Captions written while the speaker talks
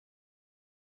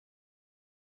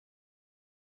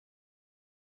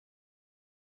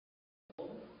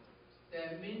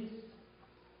That means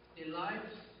the life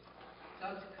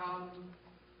just come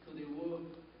to the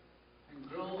world and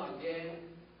grow again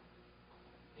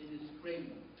in the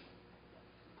spring.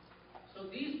 So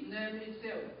this name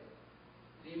itself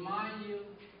remind you,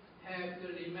 have to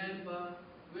remember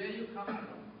where you come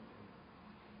from.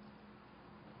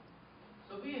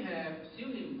 So we have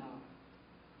Xiu now.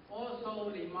 Also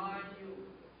remind you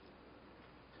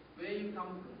where you come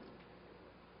from.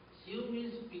 Xiu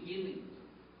means beginning.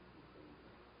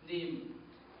 Lim,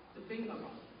 to think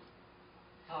about.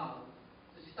 Ta,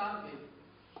 to start with.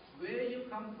 Where you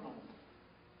come from.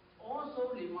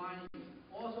 Also remind you,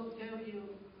 also tell you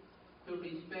to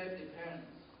respect the parents.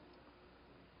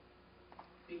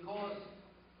 Because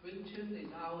Wing Chun is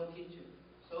our teacher,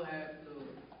 so have to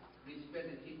respect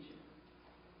the teacher.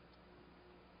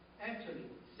 Actually,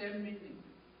 same meaning.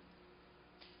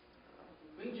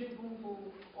 Wing Chun Kung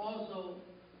Fu also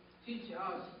teach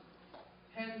us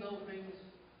handle things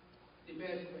the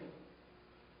best way.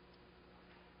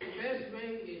 The best way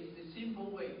is the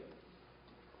simple way.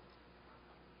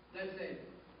 Let's say,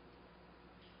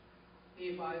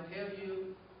 if I tell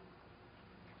you,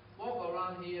 walk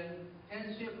around here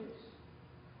 10 circles,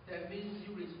 that means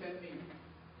you respect me.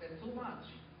 That's too much.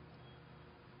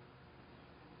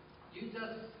 You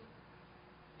just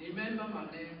remember my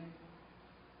name.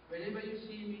 Whenever you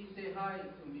see me, say hi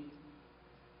to me.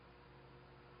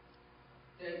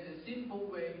 That's a simple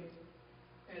way.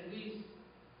 At least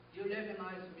you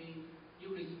recognize me,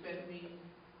 you respect me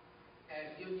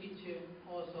as your teacher,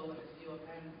 also as your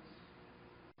parents.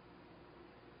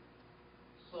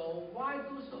 So why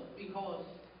do so? Because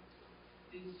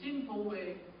the simple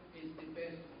way is the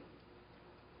best way.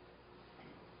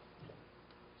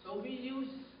 So we use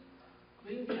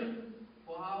Wing Chun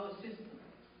for our system.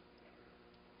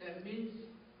 That means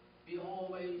we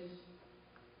always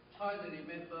try to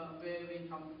remember where we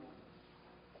come from.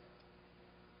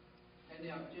 Any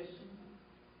objection?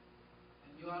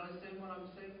 And you understand what I'm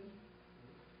saying?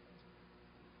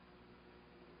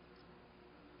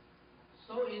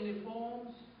 So in the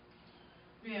forms,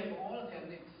 we have all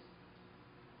techniques,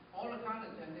 all kind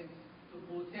of techniques to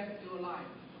protect your life.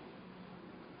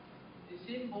 The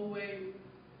simple way,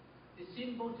 the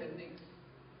simple techniques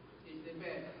is the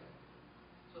best.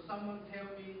 So someone tell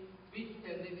me which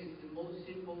technique is the most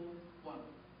simple one.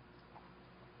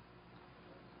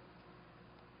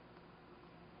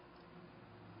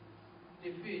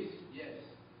 The fist, yes.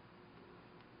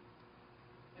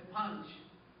 A punch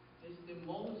is the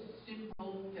most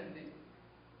simple technique.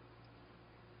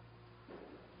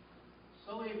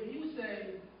 So if you say,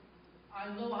 I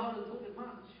know how to do the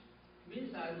punch,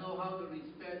 means I know how to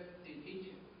respect the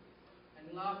teacher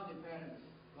and love the parents,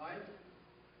 right?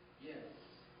 Yes.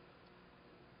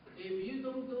 If you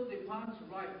don't do the punch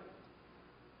right,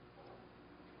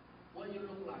 what you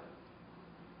look like?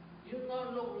 You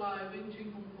not look like Wing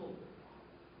Chun Kung Fu.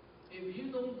 If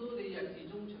you don't do the Yat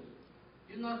Zhong Chun,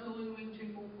 you're not doing Wing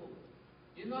Chun Kung Fu.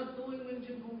 You're not doing Wing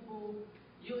Chun Kung Fu,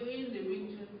 you're in the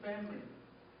Wing Chun family.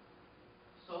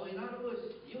 So in other words,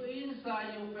 you're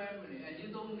inside your family and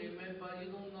you don't remember,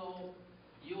 you don't know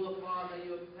your father,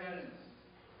 your parents,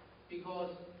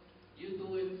 because you're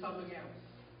doing something else.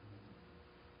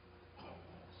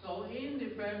 So in the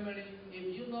family,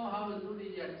 if you know how to do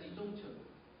the Yat Zhong Chun,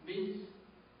 means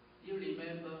you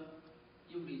remember,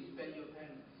 you respect your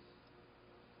parents.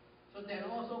 So that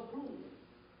also proves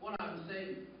what I'm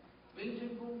saying. Wing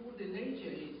Chun Kung Fu, the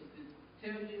nature is to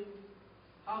tell you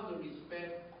how to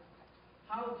respect,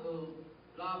 how to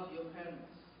love your parents.